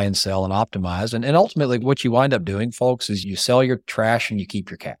can buy and sell and optimize. And ultimately what you wind up doing, folks, is you sell your trash and you keep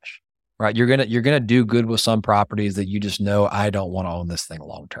your cash, right? You're going to do good with some properties that you just know, I don't want to own this thing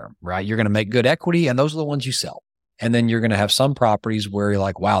long term, right? You're going to make good equity, and those are the ones you sell. And then you're going to have some properties where you're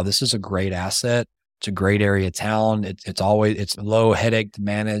like, wow, this is a great asset. It's a great area of town. It's low headache to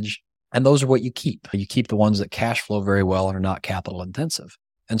manage. And those are what you keep. You keep the ones that cash flow very well and are not capital intensive.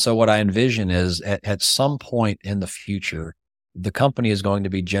 And so what I envision is at some point in the future, the company is going to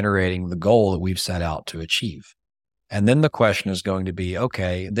be generating the goal that we've set out to achieve. And then the question is going to be,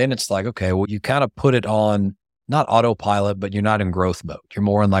 okay, then it's like, okay, well, you kind of put it on not autopilot, but you're not in growth mode. You're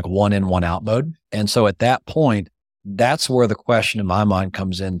more in like one in, one out mode. And so at that point, that's where the question in my mind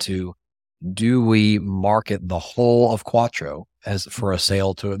comes into, do we market the whole of Quattro as for a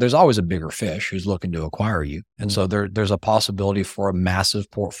sale to, there's always a bigger fish who's looking to acquire you. And so there's a possibility for a massive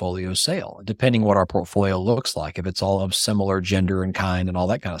portfolio sale, depending what our portfolio looks like. If it's all of similar gender and kind and all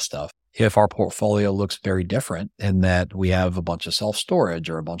that kind of stuff. If our portfolio looks very different in that we have a bunch of self-storage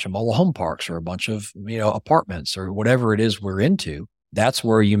or a bunch of mobile home parks or a bunch of, apartments or whatever it is we're into, that's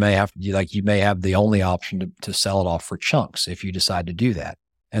where you may have the only option to sell it off for chunks if you decide to do that.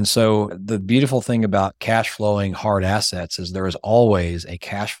 And so the beautiful thing about cash flowing hard assets is there is always a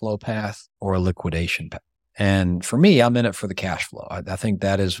cash flow path or a liquidation path. And for me, I'm in it for the cash flow. I think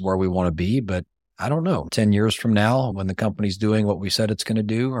that is where we want to be, but I don't know, 10 years from now, when the company's doing what we said it's going to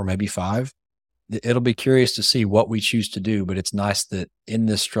do, or maybe 5, it'll be curious to see what we choose to do. But it's nice that in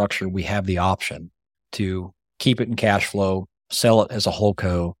this structure, we have the option to keep it in cash flow, sell it as a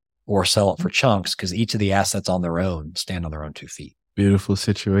Holdco, or sell it for chunks, because each of the assets on their own stand on their own 2 feet. Beautiful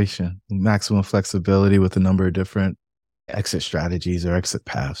situation. Maximum flexibility with a number of different exit strategies or exit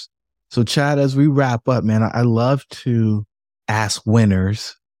paths. So Chad, as we wrap up, man, I love to ask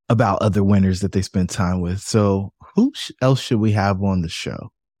winners about other winners that they spend time with. So who else should we have on the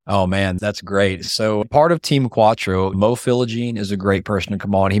show? Oh man, that's great. So part of Team Quattro, Mo Philogene is a great person to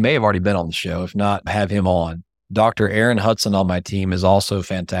come on. He may have already been on the show. If not, have him on. Dr. Aaron Hudson on my team is also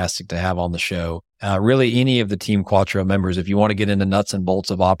fantastic to have on the show. Really, any of the Team Quattro members, if you want to get into nuts and bolts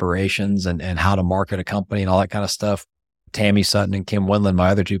of operations and how to market a company and all that kind of stuff, Tammy Sutton and Kim Winland,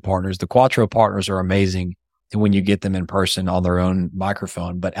 my other 2 partners, the Quattro partners are amazing when you get them in person on their own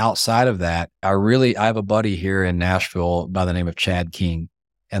microphone. But outside of that, I have a buddy here in Nashville by the name of Chad King.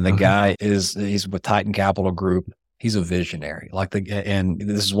 And the guy he's with Titan Capital Group. He's a visionary. And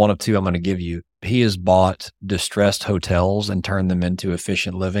this is one of 2 I'm going to give you. He has bought distressed hotels and turned them into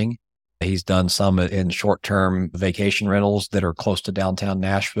efficient living. He's done some in short-term vacation rentals that are close to downtown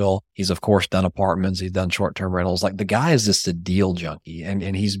Nashville. He's, of course, done apartments. He's done short-term rentals. Like, the guy is just a deal junkie.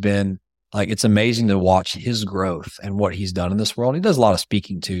 And he's been, like, it's amazing to watch his growth and what he's done in this world. He does a lot of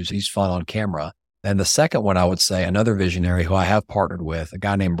speaking too, so he's fun on camera. And the second one, I would say, another visionary who I have partnered with, a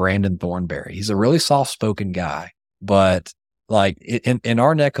guy named Brandon Thornberry. He's a really soft-spoken guy, but like in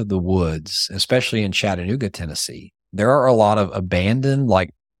our neck of the woods, especially in Chattanooga, Tennessee, there are a lot of abandoned,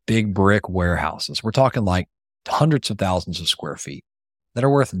 like, big brick warehouses. We're talking like hundreds of thousands of square feet that are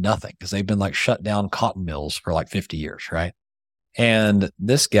worth nothing because they've been like shut down cotton mills for like 50 years, right? And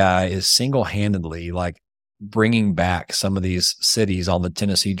this guy is single-handedly like bringing back some of these cities on the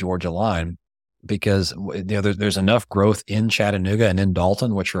Tennessee-Georgia line because there's enough growth in Chattanooga and in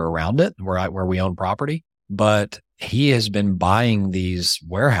Dalton, which are around it, where we own property. But he has been buying these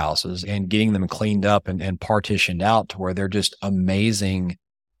warehouses and getting them cleaned up and partitioned out to where they're just amazing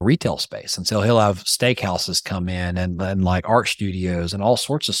retail space. And so he'll have steakhouses come in and like art studios and all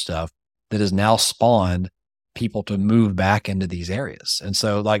sorts of stuff that has now spawned people to move back into these areas. And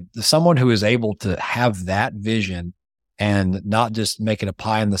so like someone who is able to have that vision and not just make it a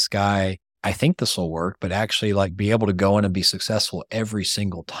pie in the sky, I think this will work, but actually like be able to go in and be successful every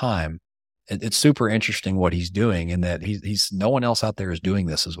single time. it's super interesting what he's doing, and that he's no one else out there is doing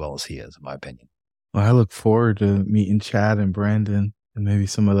this as well as he is, in my opinion. Well, I look forward to meeting Chad and Brandon and maybe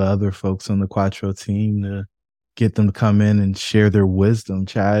some of the other folks on the Quattro team to get them to come in and share their wisdom.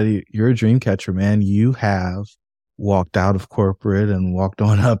 Chad, you're a dream catcher, man. You have walked out of corporate and walked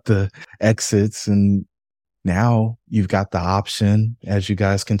on up the exits, and now you've got the option as you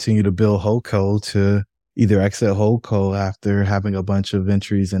guys continue to build Holdco to either exit Holdco after having a bunch of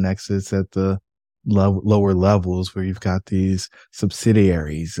entries and exits at the lower levels where you've got these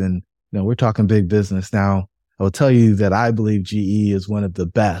subsidiaries. And, we're talking big business. Now, I will tell you that I believe GE is one of the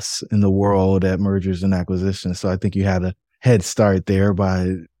best in the world at mergers and acquisitions. So I think you had a head start there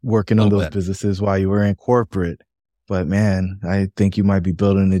by working on those businesses while you were in corporate. But man, I think you might be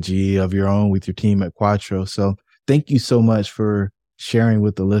building a GE of your own with your team at Quattro. So thank you so much for sharing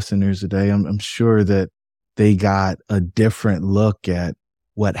with the listeners today. I'm sure that they got a different look at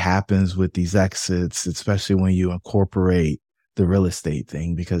what happens with these exits, especially when you incorporate the real estate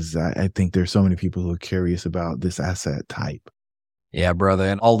thing, because I think there's so many people who are curious about this asset type. Yeah, brother.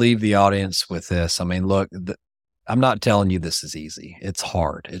 And I'll leave the audience with this. I mean, look, I'm not telling you this is easy. It's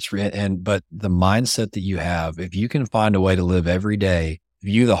hard. But the mindset that you have, if you can find a way to live every day,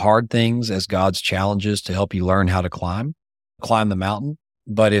 view the hard things as God's challenges to help you learn how to climb the mountain.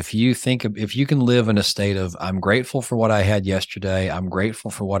 But if you can live in a state of, I'm grateful for what I had yesterday, I'm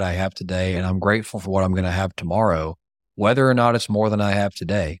grateful for what I have today, and I'm grateful for what I'm going to have tomorrow, whether or not it's more than I have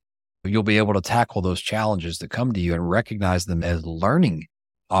today, you'll be able to tackle those challenges that come to you and recognize them as learning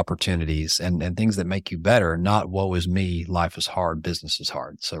opportunities and things that make you better, not woe is me, life is hard, business is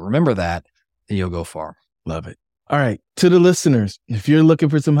hard. So remember that, and you'll go far. Love it. All right. To the listeners, if you're looking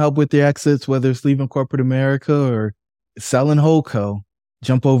for some help with your exits, whether it's leaving corporate America or selling Holdco,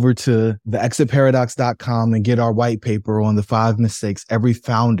 jump over to theexitparadox.com and get our white paper on the 5 mistakes every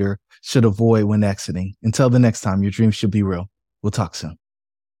founder should avoid when exiting. Until the next time, your dreams should be real. We'll talk soon.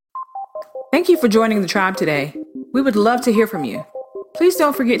 Thank you for joining the tribe today. We would love to hear from you. Please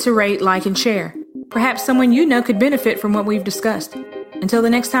don't forget to rate, like, and share. Perhaps someone you know could benefit from what we've discussed. Until the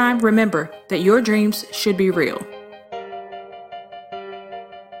next time, remember that your dreams should be real.